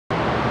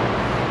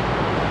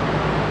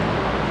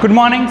Good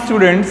morning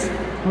students,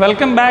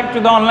 welcome back to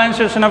the online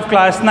session of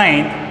class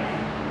 9,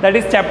 that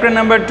is chapter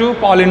number 2,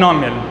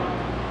 polynomial.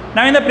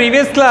 Now in the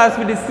previous class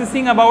we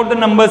discussing about the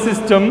number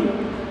system,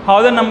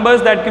 how the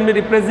numbers that can be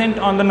represented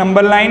on the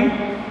number line,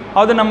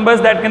 how the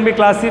numbers that can be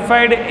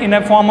classified in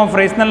a form of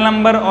rational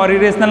number or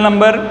irrational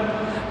number,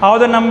 how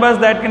the numbers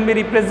that can be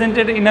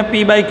represented in a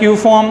p by q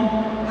form,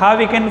 how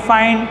we can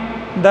find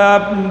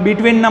the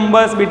between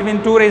numbers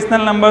between two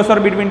rational numbers or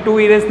between two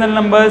irrational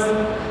numbers,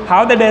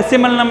 how the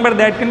decimal number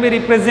that can be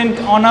represented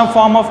on a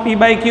form of p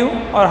by q,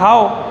 or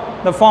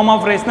how the form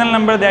of rational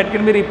number that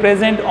can be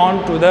represented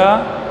on to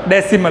the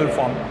decimal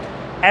form.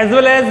 As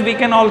well as we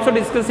can also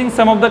discussing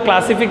some of the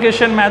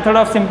classification method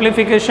of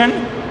simplification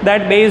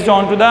that based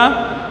on to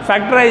the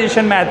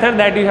factorization method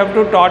that you have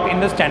to taught in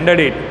the standard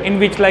 8, in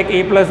which like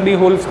a plus b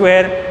whole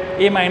square,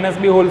 a minus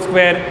b whole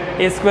square,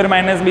 a square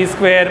minus b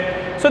square.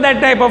 So that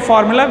type of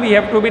formula we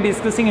have to be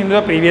discussing in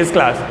the previous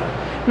class.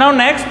 Now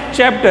next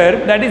chapter,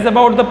 that is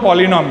about the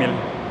polynomial.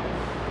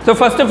 So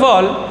first of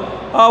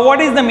all, what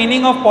is the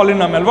meaning of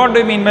polynomial? What do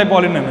you mean by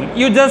polynomial?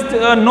 You just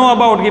know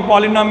about the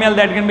polynomial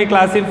that can be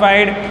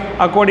classified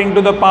according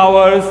to the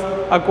powers,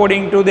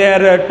 according to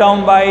their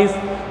term wise.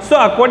 So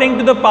according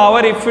to the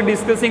power, if we are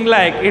discussing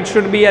like it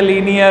should be a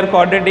linear,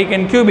 quadratic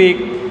and cubic,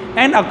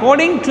 and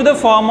according to the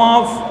form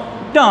of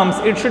terms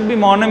it should be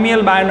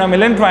monomial,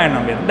 binomial and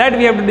trinomial, that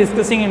we have to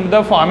discussing in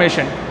the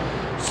formation.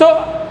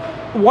 So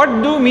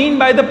what do you mean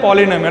by the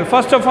polynomial?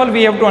 First of all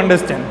we have to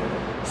understand.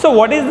 So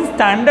what is the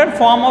standard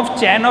form of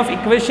chain of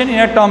equation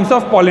in terms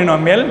of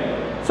polynomial?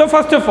 So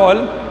first of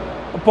all,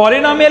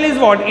 polynomial is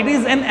what? It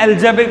is an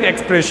algebraic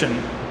expression.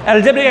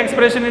 Algebraic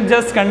expression is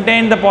just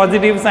contain the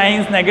positive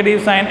signs,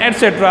 negative sign,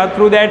 etc.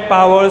 through that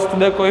powers to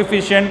the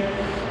coefficient,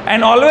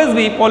 and always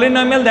be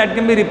polynomial that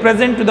can be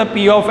represented to the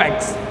p of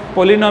x.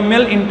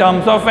 Polynomial in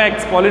terms of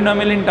x,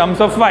 polynomial in terms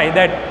of y.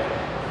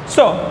 That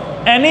so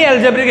any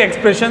algebraic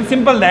expression,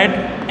 simple that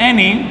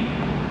any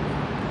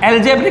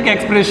algebraic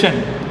expression,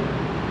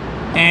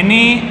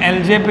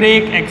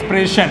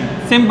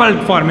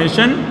 simple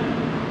formation,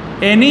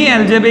 any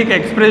algebraic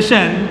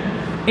expression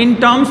in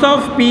terms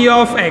of p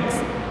of x.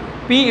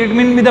 P it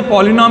means be the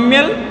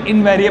polynomial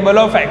in variable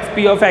of x.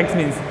 P of x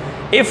means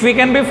if we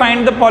can be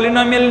find the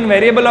polynomial in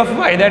variable of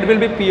y, that will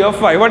be p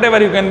of y,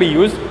 whatever you can be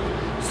used.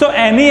 So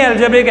any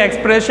algebraic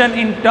expression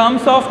in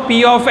terms of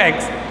p of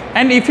x,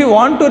 and if you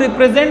want to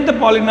represent the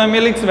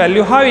polynomial x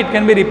value, how it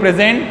can be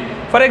represented?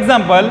 For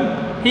example,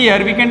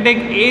 here we can take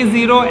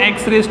a0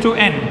 x raised to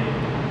n,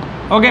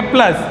 okay,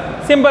 plus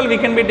simple we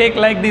can be take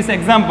like these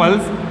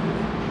examples,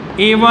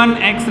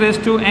 a1 x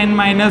raised to n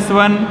minus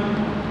 1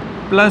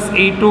 plus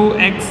a2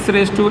 x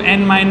raised to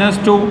n minus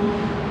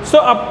 2. So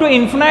up to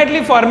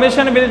infinitely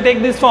formation will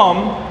take this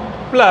form,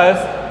 plus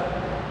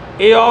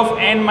a of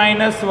n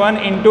minus 1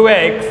 into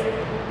x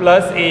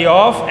plus a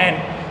of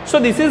n. So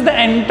this is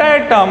the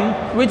entire term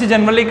which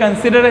generally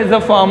considered as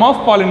a form of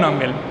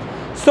polynomial.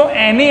 So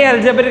any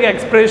algebraic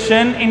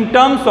expression in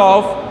terms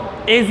of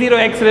a0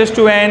 x raised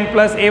to n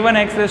plus a1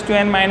 x raised to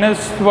n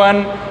minus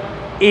 1,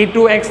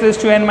 a2 x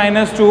raised to n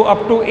minus 2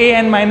 up to a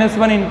n minus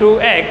 1 into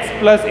x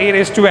plus a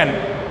raised to n.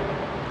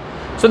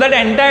 So that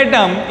entire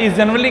term is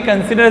generally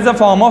considered as a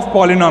form of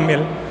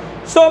polynomial.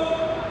 So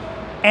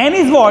n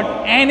is what?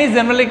 N is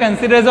generally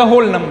considered as a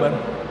whole number.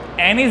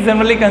 N is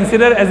generally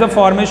considered as a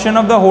formation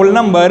of the whole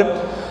number,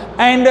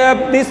 and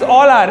these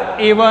all are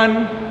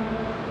a1,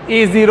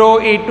 a0,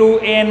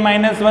 a2, an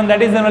minus 1,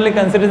 that is generally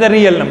considered as a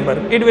real number.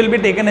 It will be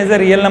taken as a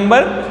real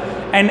number,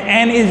 and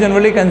n is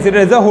generally considered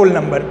as a whole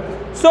number.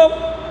 So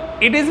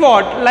it is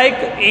what? Like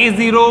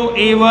a0,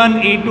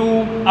 a1,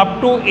 a2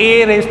 up to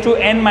a raised to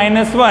n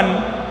minus 1,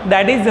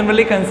 that is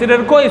generally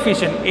considered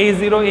coefficient.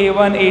 a0,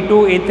 a1, a2,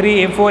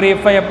 a3, a4,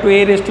 a5 up to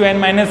a raised to n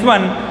minus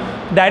 1,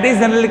 that is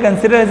generally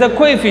considered as a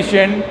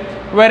coefficient,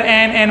 where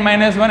n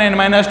minus 1, n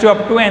minus 2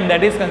 up to n,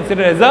 that is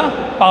considered as a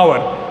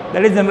power.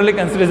 That is generally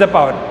considered as a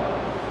power.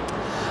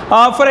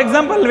 For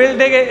example, we will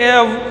take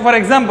I will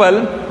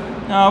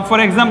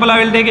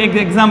take an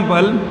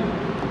example.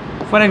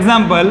 For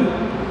example,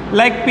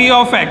 like p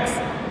of x,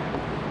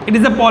 it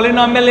is a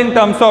polynomial in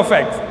terms of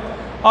x.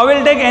 I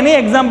will take any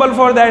example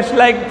for that,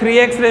 like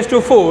 3x raised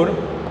to 4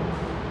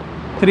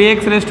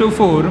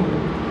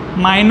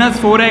 minus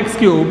 4x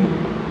cube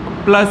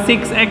plus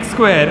 6x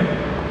square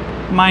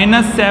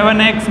minus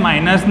 7x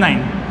minus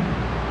 9.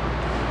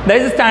 That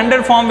is the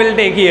standard form we will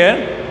take here.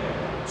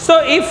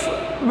 So if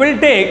we will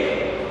take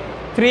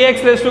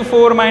 3x raised to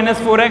 4 minus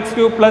 4x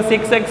cube plus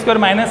 6x square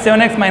minus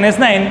 7x minus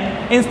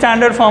 9 in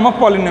standard form of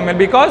polynomial,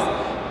 because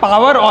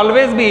power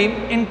always be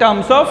in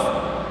terms of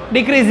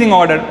decreasing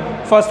order.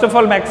 First of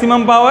all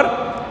maximum power,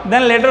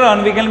 then later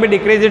on we can be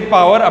decreased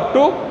power up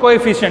to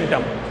coefficient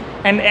term,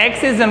 and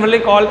x is generally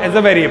called as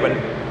a variable.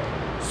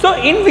 So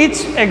in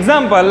which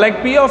example,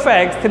 like p of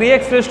x,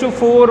 3x raised to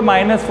 4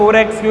 minus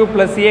 4x cube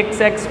plus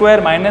 6x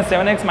square minus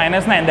 7x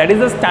minus 9, that is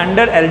the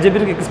standard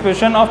algebraic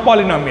expression of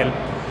polynomial.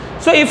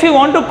 So if you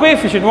want to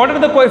coefficient, what are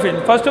the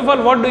coefficients? First of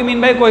all, what do you mean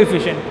by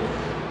coefficient?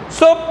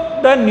 So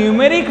the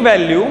numeric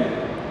value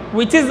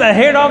which is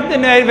ahead of the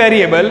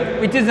variable,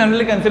 which is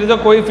generally considered the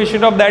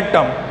coefficient of that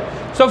term.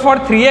 So for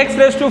 3x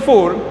raised to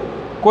 4,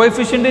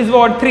 coefficient is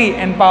what? 3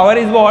 and power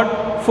is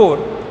what? 4.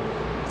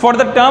 For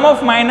the term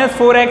of minus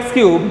 4x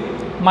cube,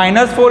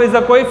 minus 4 is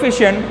the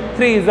coefficient,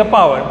 3 is the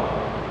power.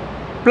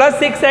 Plus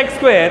 6x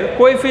square,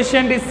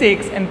 coefficient is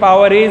 6 and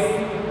power is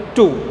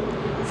 2.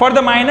 For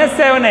the minus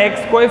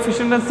 7x,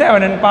 coefficient is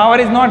 7 and power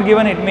is not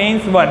given, it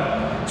means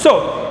 1.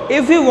 So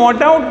if we want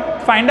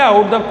to find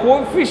out the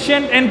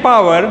coefficient and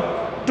power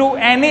to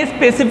any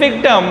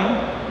specific term,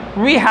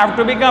 we have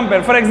to be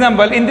compared. For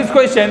example, in this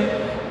question,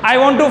 I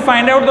want to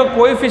find out the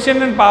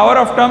coefficient and power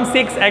of term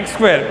 6x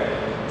square.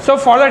 So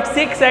for that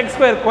 6x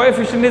square,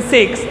 coefficient is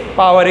 6,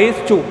 power is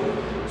 2.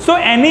 So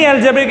any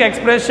algebraic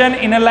expression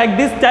in a like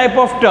this type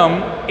of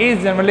term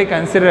is generally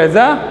considered as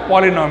a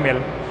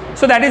polynomial.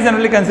 So that is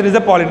generally considered as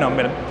a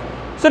polynomial.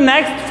 So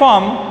next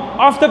form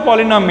of the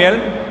polynomial,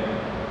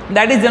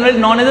 that is generally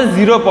known as a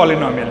zero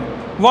polynomial.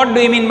 What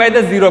do you mean by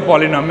the zero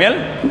polynomial?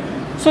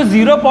 So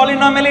zero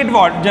polynomial is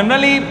what?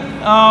 Generally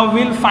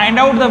we'll find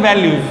out the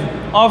values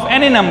of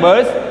any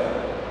numbers.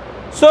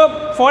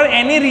 So for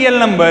any real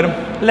number,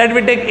 let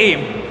me take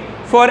a.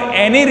 For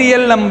any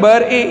real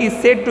number, a is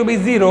said to be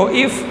 0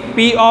 if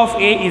p of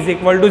a is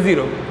equal to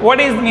 0. What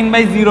is mean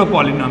by zero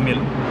polynomial?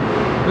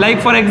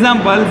 Like for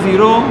example,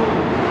 zero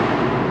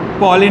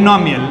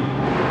polynomial.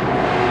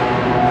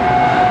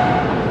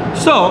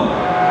 So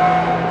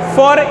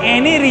for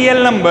any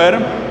real number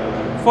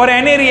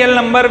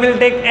we'll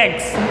take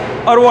x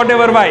or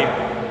whatever y.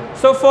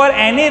 So for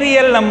any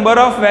real number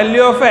of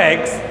value of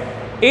x,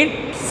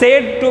 it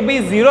said to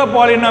be zero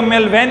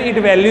polynomial when its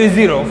value is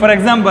 0. For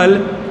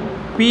example,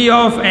 p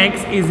of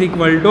x is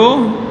equal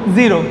to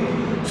 0.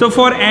 So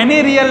for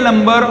any real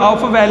number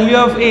of a value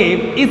of a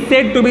is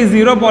said to be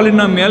zero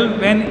polynomial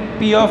when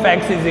p of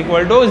x is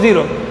equal to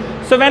 0.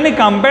 So when we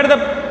compare the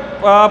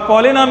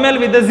polynomial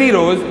with the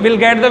zeros, we'll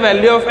get the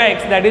value of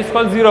x, that is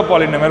called zero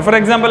polynomial. For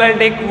example, I'll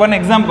take one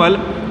example.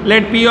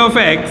 Let p of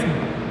x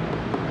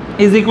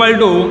is equal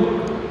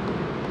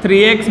to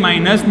 3x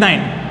minus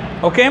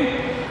 9. Okay,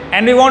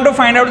 and we want to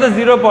find out the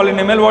zero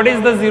polynomial. What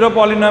is the zero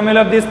polynomial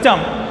of this term?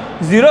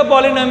 Zero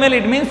polynomial,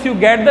 it means you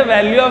get the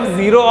value of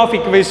 0 of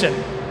equation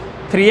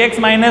 3x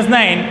minus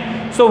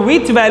 9. So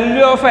which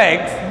value of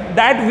x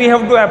that we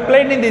have to apply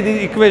in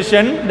the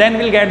equation, then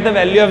we'll get the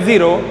value of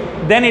 0,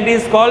 then it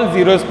is called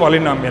zero's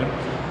polynomial.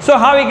 So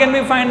how we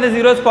can find the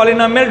zero's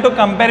polynomial to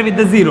compare with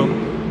the 0?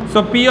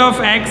 So p of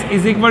x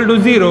is equal to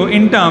 0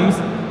 in terms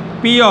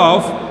p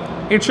of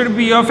x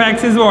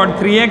is what?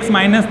 3x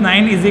minus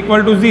 9 is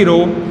equal to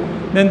 0,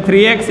 then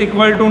 3x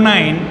equal to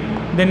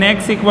 9, then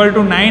x equal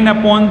to 9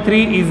 upon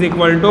 3 is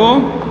equal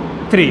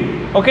to 3.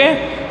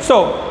 Okay,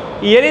 so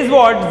here is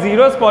what?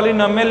 Zero's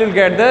polynomial will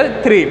get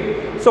the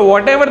 3. So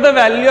whatever the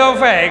value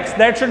of x,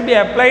 that should be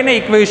applied in an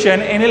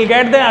equation and you'll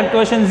get the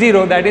equation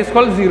 0, that is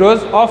called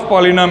zeros of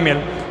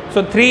polynomial.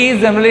 So 3 is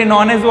generally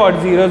known as what?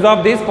 Zeros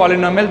of this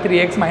polynomial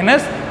 3x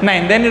minus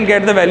 9, then you'll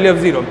get the value of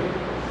 0.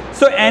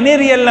 So any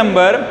real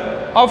number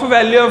of a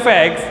value of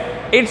x,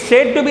 it's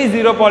said to be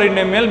zero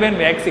polynomial when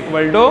x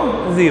equal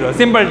to 0.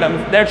 Simple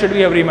terms, that should we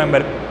have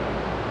remembered.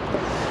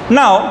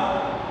 Now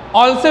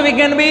also we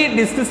can be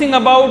discussing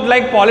about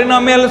like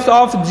polynomials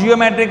of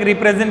geometric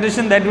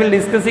representation, that we'll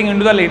discussing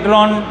into the later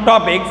on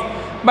topics.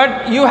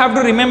 But you have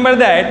to remember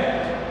that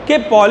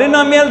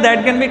polynomial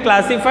that can be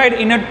classified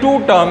in a two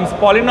terms,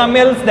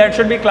 polynomials that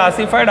should be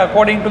classified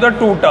according to the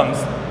two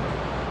terms.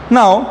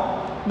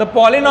 Now the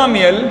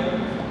polynomial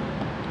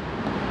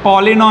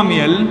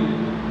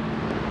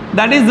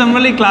that is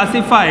generally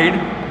classified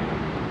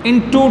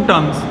in two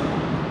terms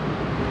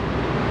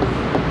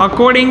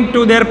according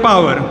to their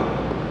power,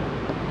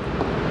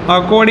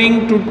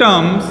 according to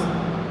terms,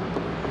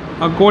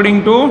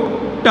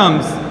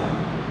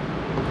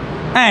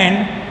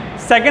 and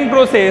second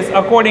process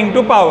according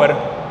to power,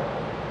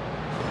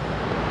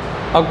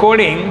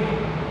 according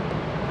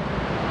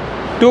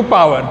to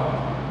power.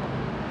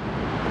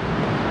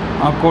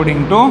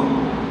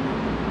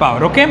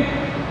 Okay,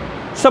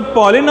 so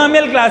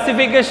polynomial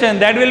classification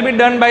that will be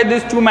done by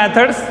these two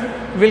methods.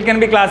 We can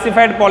be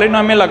classified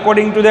polynomial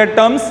according to their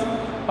terms,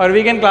 or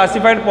we can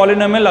classify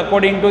polynomial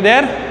according to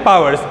their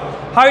powers.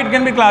 How it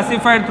can be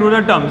classified? Through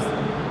the terms.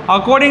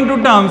 According to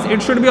terms,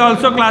 it should be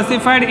also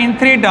classified in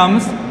three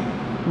terms.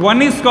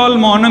 One is called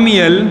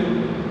monomial,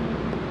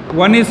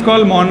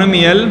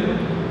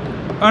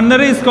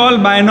 another is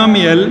called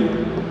binomial,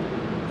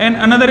 and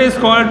another is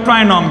called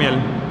trinomial.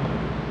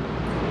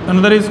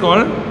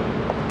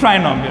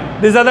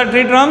 These are the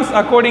three terms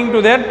according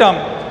to their term.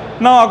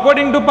 Now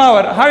according to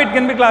power, how it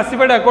can be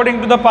classified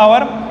according to the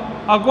power?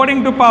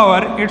 According to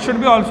power, it should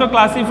be also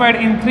classified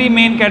in three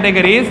main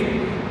categories.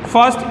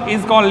 First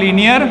is called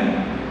linear,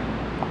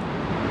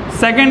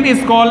 second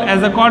is called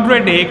as a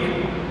quadratic,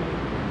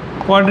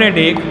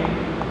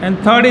 and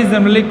third is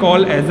generally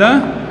called as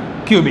a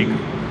cubic.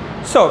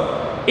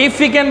 So if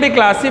we can be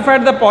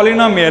classified the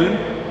polynomial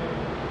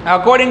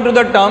according to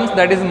the terms,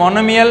 that is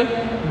monomial,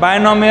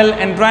 binomial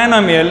and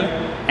trinomial,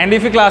 and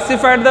if we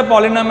classified the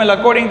polynomial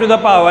according to the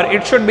power,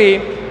 it should be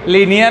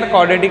linear,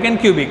 quadratic and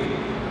cubic.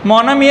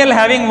 Monomial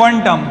having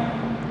one term,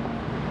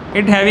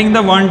 it having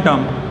the one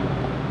term.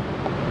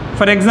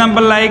 For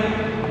example, like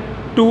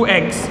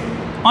 2x,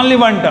 only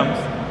one terms.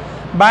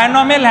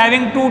 Binomial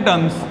having two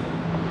terms,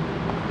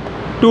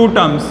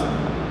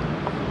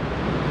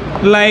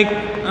 like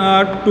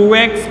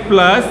 2x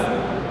plus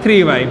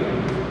 3y.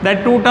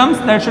 That two terms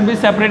that should be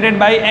separated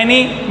by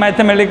any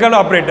mathematical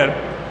operator.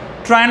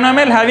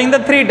 Trinomial having the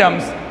three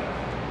terms.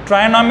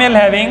 Trinomial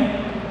having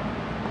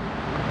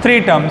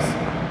three terms.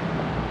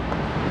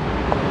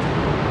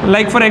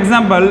 Like for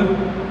example,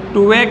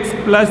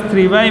 2x plus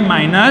 3y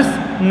minus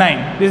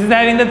 9. This is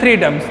having the three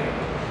terms.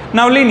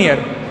 Now linear.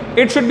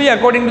 It should be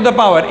according to the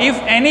power. If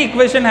any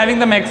equation having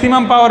the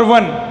maximum power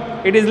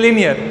 1, it is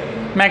linear.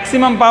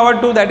 Maximum power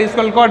 2, that is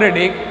called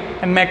quadratic,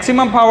 and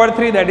maximum power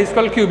 3, that is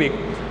called cubic.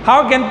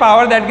 How can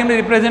power that can be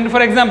represented?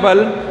 For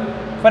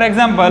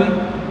example,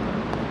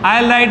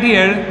 I'll write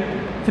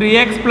here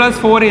 3x plus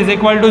 4 is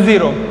equal to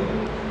 0.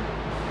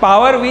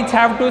 Power which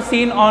have to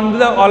seen on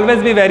the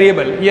always be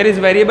variable. Here is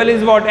variable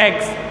is what?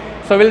 X.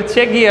 So we'll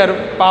check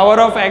here, power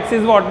of x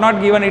is what?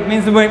 Not given, it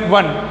means 1.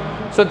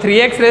 So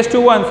 3x raised to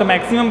 1, so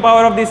maximum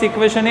power of this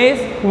equation is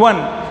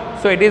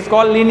 1. So it is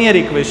called linear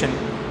equation.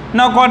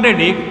 Now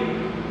quadratic,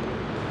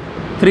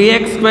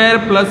 3x square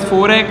plus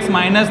 4x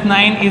minus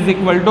 9 is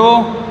equal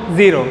to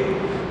 0.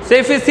 So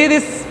if you see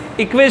this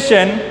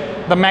equation,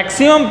 the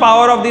maximum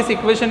power of this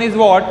equation is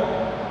what?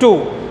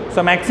 2.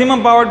 So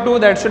maximum power 2,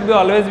 that should be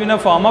always be in a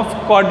form of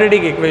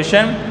quadratic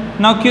equation.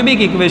 Now cubic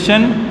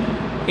equation,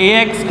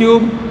 ax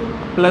cube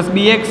plus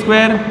bx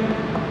square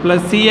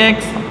plus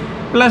cx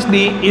plus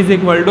d is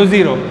equal to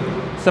 0.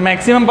 So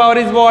maximum power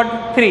is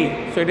what?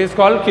 3. So it is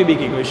called cubic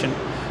equation.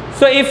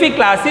 So if we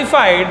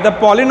classified the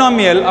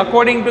polynomial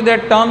according to their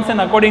terms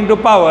and according to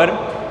power,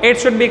 it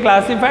should be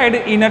classified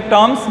in a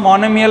terms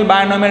monomial,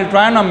 binomial,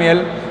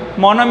 trinomial.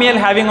 Monomial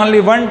having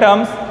only one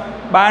terms,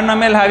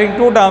 binomial having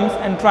two terms,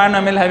 and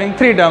trinomial having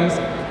three terms,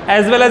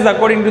 as well as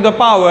according to the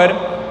power.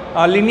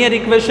 Linear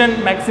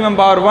equation maximum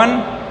power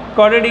 1,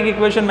 quadratic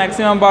equation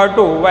maximum power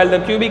 2, while the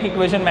cubic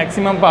equation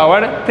maximum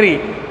power 3.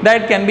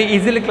 That can be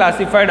easily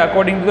classified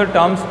according to the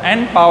terms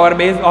and power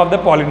base of the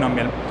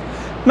polynomial.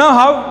 Now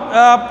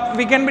how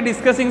we can be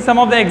discussing some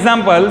of the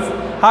examples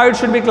how it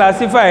should be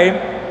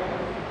classified.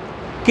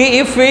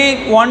 If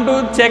we want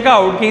to check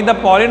out the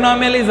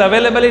polynomial is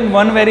available in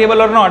one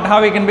variable or not,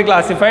 how it can be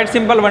classified?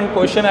 Simple one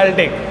question I'll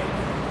take.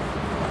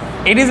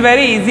 It is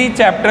very easy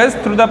chapters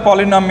through the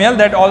polynomial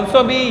that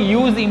also be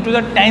used into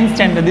the 10th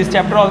standard. This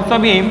chapter also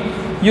be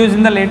used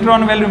in the later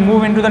on when we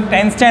move into the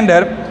 10th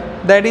standard,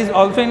 that is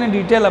also in a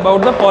detail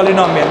about the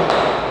polynomial.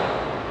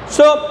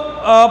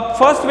 So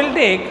first we'll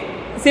take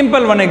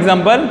simple one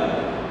example.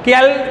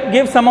 I'll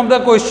give some of the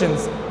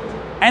questions,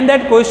 and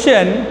that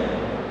question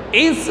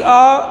is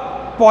a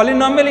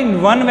polynomial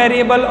in one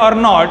variable or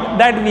not,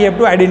 that we have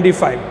to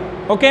identify.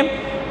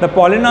 Okay, the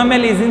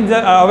polynomial is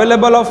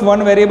available of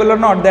one variable or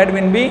not, that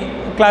will be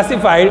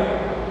classified.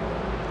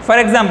 For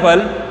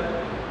example,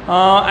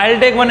 I'll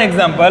take one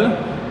example,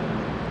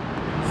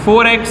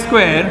 4x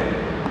square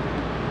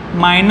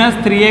minus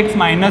 3x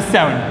minus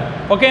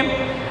 7. Okay,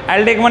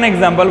 I'll take one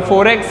example,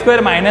 4x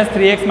square minus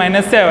 3x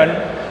minus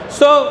 7.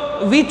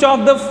 So which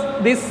of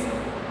this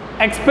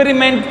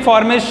experiment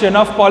formation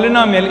of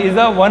polynomial is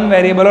a one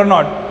variable or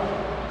not?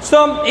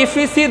 So if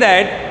we see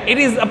that it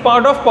is a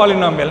part of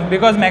polynomial,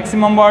 because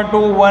maximum power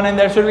 2, 1, and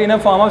that should be in a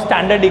form of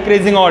standard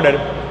decreasing order.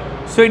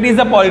 So it is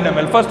a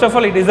polynomial. First of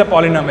all, it is a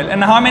polynomial.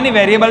 And how many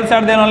variables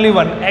are there? Only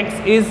one. X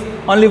is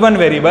only one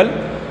variable.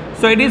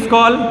 So it is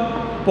called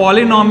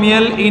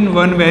polynomial in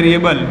one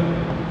variable.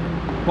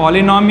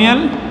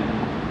 Polynomial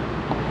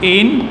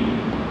in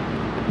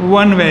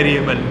one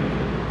variable,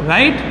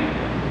 right?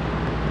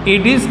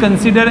 It is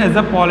considered as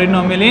a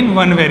polynomial in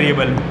one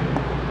variable.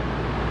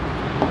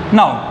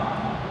 Now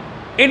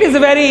it is a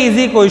very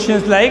easy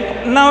questions.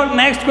 Like now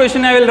next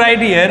question I will write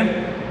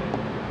here,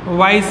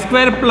 y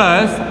square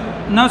plus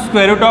now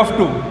square root of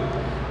 2.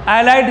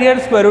 I write here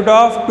square root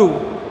of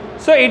 2.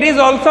 So it is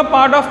also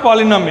part of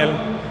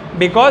polynomial,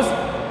 because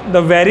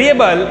the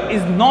variable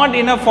is not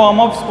in a form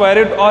of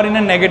square root or in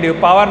a negative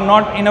power,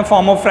 not in a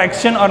form of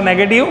fraction or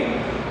negative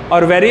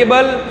or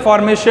variable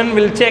formation.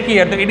 Will check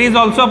here. It is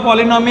also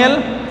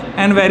polynomial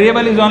and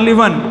variable is only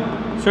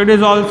one. So it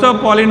is also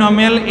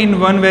polynomial in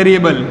one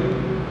variable.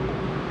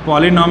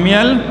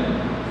 Polynomial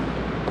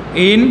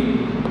in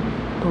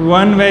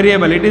one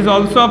variable. It is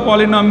also a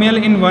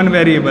polynomial in one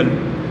variable.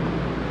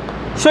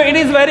 So it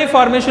is very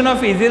formation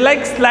of easy.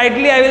 Like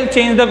slightly I will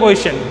change the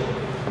question.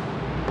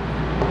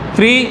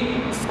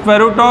 3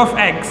 square root of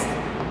x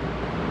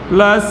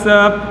plus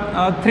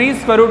 3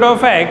 square root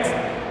of x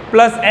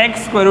plus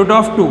x square root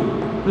of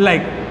 2.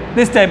 Like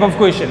this type of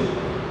question.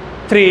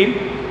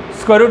 3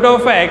 square root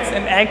of x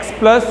and x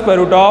plus square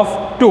root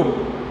of 2.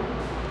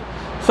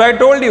 So I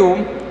told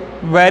you,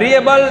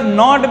 variable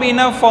not be in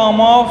a form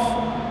of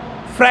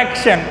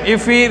fraction.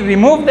 If we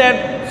remove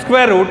that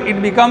square root,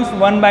 it becomes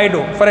 1 by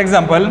 2. For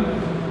example,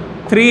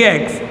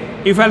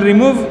 3x, if I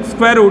remove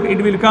square root,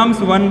 it becomes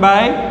 1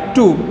 by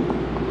 2.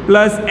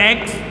 plus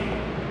x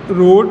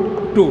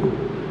root 2.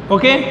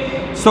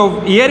 Okay, so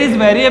here is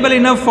variable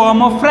in a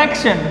form of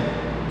fraction,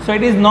 so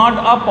it is not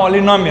a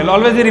polynomial.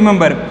 Always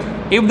remember,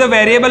 if the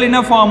variable in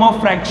a form of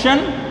fraction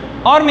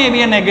or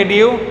maybe a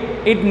negative,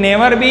 it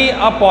never be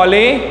a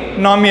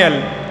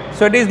polynomial.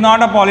 So it is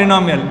not a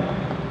polynomial.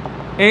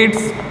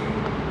 It's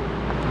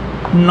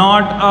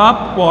not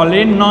a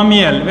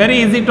polynomial. Very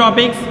easy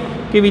topics.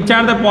 Okay, which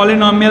are the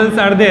polynomials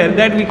are there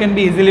that we can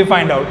be easily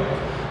find out.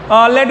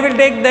 Let me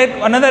take that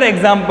another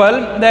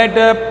example, that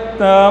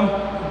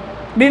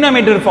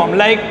denominator form,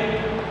 like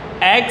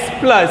x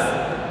plus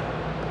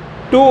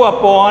 2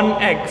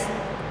 upon x,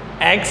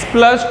 x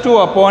plus 2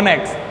 upon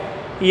x.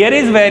 Here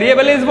is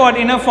variable is what?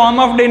 In a form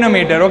of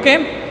denominator. Okay,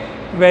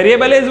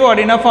 variable is what?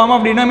 In a form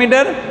of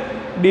denominator.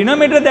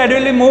 Denominator that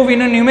will be moved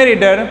in a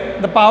numerator,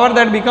 the power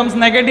that becomes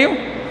negative.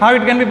 How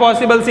it can be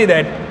possible? See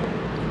that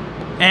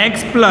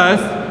x plus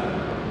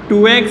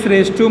 2x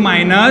raised to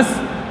minus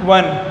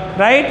 1,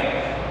 right?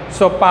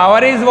 So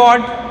power is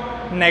what?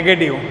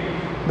 Negative.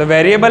 The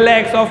variable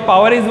x of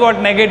power is what?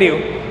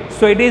 Negative.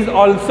 So it is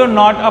also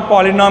not a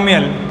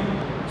polynomial.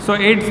 So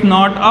it's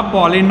not a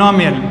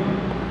polynomial.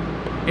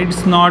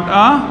 It's not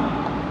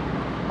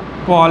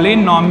a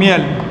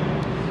polynomial.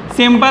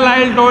 Simple,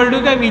 I told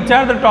you that which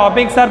are the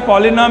topics are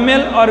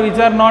polynomial or which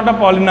are not a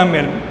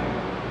polynomial.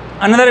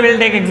 Another will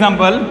take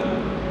example,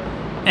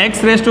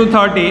 x raised to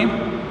 30,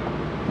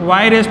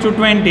 y raised to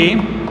 20,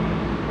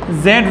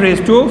 z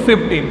raised to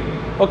 50.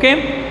 Okay,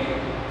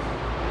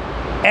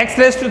 x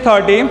raised to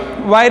 30,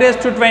 y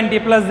raised to 20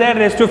 plus z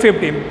raised to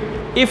 50.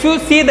 If you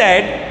see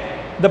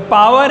that the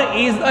power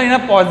is in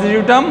a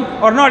positive term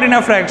or not in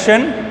a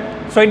fraction,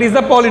 so it is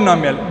a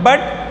polynomial. But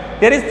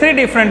there is three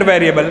different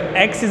variable.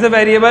 X is a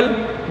variable,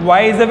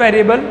 y is a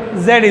variable,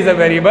 z is a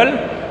variable.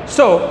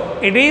 So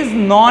it is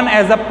known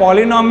as a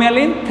polynomial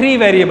in three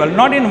variable,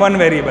 not in one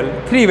variable,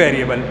 three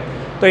variable.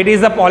 So it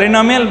is a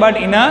polynomial but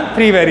in a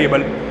three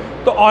variable.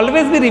 So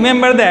always be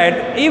remember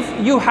that if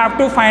you have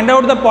to find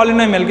out the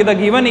polynomial, the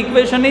given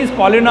equation is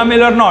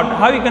polynomial or not,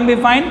 how you can be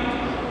find?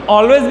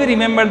 Always be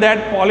remember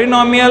that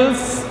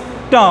polynomials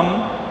term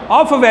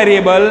of a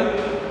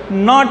variable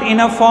not in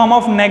a form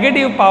of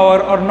negative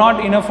power or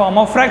not in a form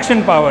of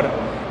fraction power.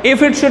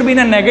 If it should be in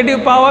a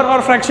negative power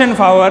or fraction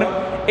power,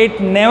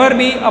 it never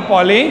be a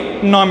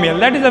polynomial.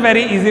 That is a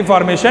very easy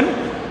formation.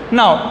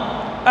 Now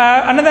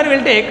another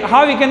will take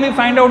how we can be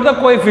find out the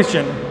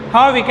coefficient.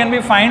 How we can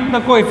be find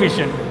the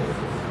coefficient.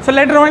 So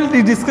later on we'll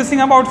be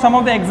discussing about some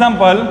of the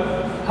example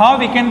how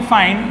we can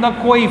find the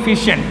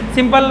coefficient.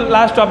 Simple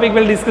last topic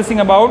we'll discussing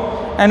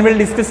about, and we'll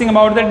discussing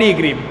about the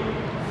degree.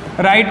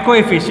 Write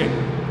coefficient.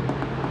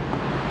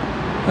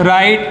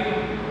 Write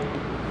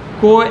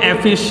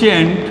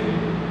coefficient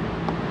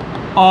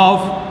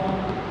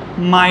of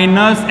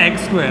minus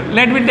x square.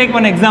 Let me take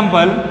one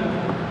example.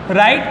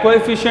 Write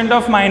coefficient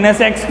of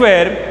minus x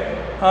square.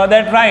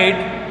 That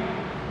write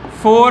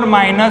 4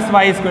 minus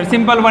y square.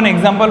 Simple one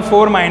example,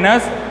 4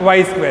 minus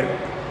y square.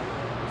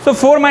 So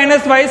 4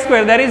 minus y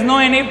square, there is no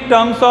any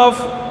terms of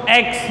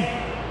x.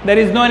 There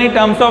is no any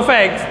terms of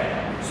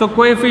x. So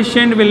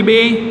coefficient will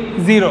be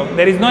 0.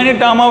 There is no any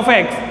term of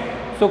x.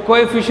 So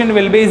coefficient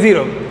will be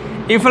 0.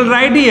 If I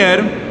write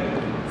here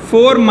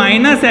 4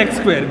 minus x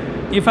square.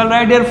 If I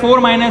write here 4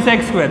 minus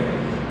x square.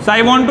 So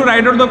I want to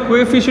write out the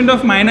coefficient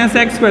of minus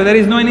x square. There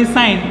is no any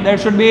sign. That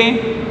should be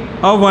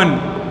a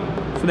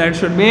 1. So that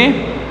should be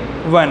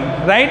 1,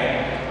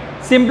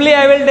 right? Simply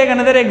I will take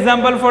another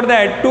example for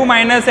that. 2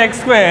 minus x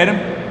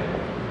square.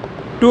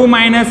 2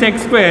 minus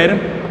x square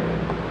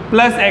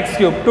plus x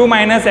cube. 2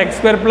 minus x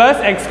square plus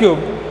x cube.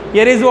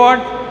 Here is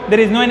what? There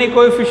is no any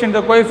coefficient.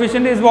 The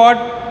coefficient is what?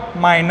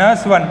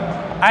 Minus 1.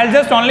 I'll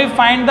just only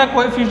find the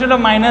coefficient of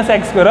minus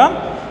x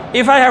square.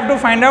 If I have to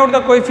find out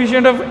the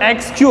coefficient of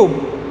x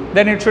cube,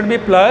 then it should be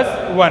plus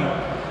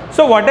 1.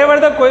 So whatever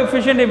the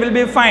coefficient it will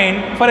be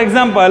find, for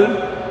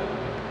example,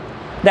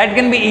 that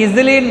can be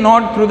easily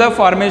noted through the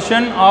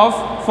formation of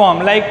form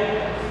like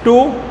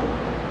 2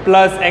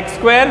 plus x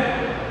square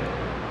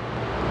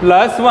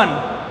plus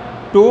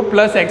 1. 2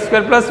 plus x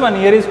square plus 1.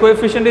 Here is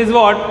coefficient is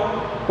what?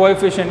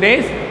 Coefficient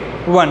is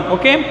 1.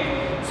 Okay.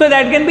 So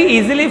that can be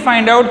easily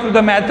find out through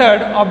the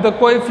method of the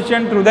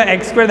coefficient through the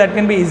x square, that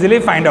can be easily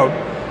find out.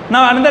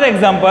 Now another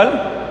example,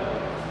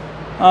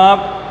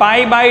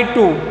 pi by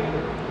 2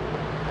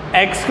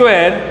 x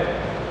square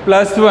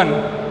plus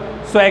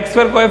 1. So x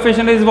square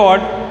coefficient is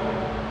what?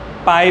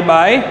 Pi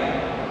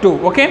by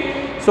 2.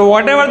 Okay. So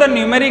whatever the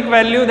numeric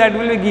value that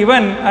will be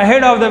given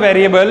ahead of the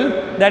variable,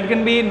 that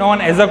can be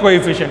known as a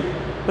coefficient.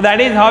 So that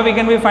is how we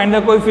can be find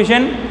the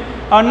coefficient.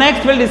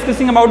 Next we will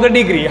discussing about the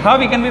degree. How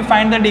we can be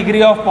find the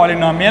degree of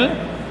polynomial.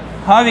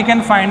 How we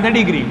can find the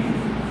degree.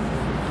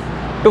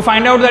 To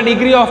find out the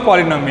degree of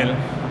polynomial.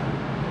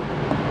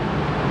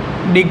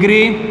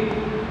 Degree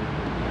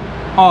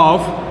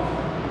of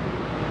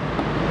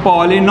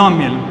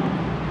polynomial.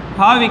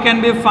 How we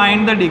can be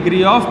find the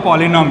degree of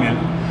polynomial.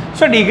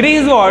 So degree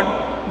is what?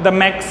 The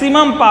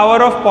maximum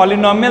power of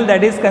polynomial,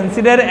 that is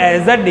considered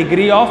as a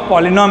degree of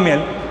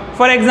polynomial.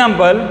 For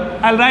example,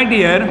 I'll write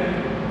here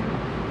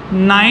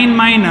 9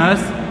 minus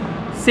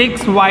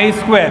 6y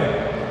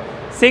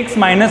square. 6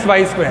 minus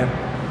y square.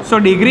 So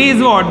degree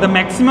is what? The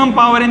maximum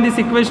power in this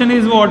equation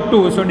is what?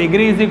 2. So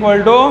degree is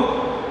equal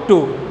to 2.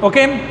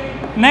 Okay.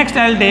 Next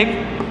I will take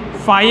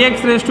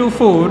 5x raised to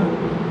 4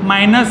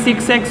 minus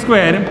 6x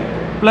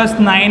square plus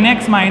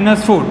 9x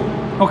minus 4.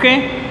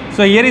 Okay.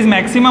 So here is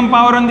maximum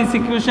power on this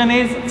equation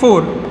is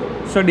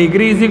 4. So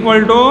degree is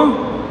equal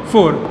to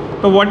 4.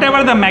 So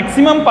whatever the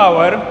maximum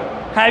power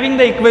having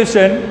the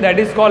equation, that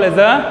is called as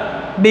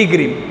a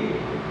degree.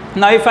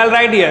 Now if I will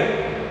write here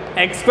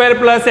x square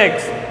plus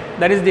x,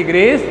 that is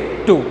degree is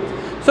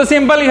 2. So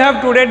simple, you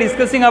have today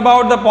discussing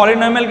about the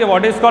polynomial,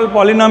 what is called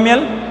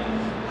polynomial,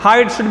 how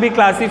it should be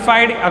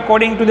classified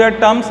according to their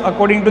terms,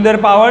 according to their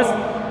powers,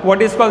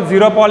 what is called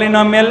zero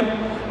polynomial,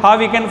 how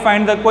we can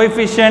find the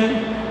coefficient,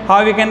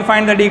 how we can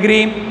find the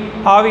degree,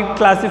 how we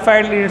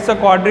classified it's a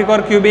quadric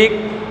or cubic,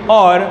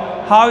 or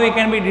how we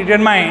can be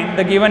determined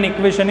the given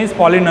equation is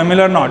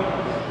polynomial or not.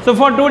 So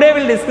for today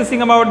we will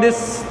discussing about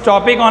this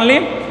topic only.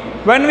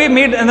 When we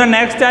meet in the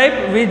next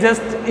type, we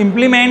just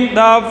implement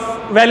the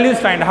values,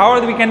 find how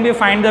we can be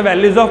find the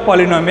values of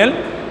polynomial.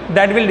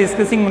 That we will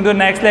discussing in the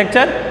next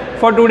lecture.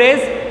 For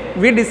today's,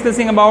 we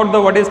discussing about the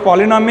what is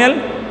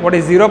polynomial, what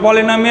is zero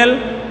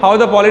polynomial, how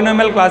the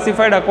polynomial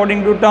classified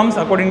according to terms,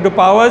 according to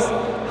powers,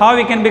 how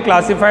we can be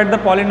classified the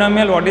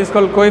polynomial, what is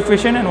called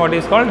coefficient and what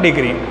is called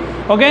degree.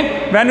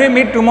 Okay. When we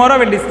meet tomorrow,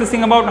 we will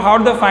discussing about how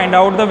to find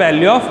out the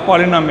value of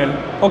polynomial.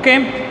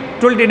 Okay.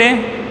 Till today,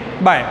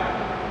 bye.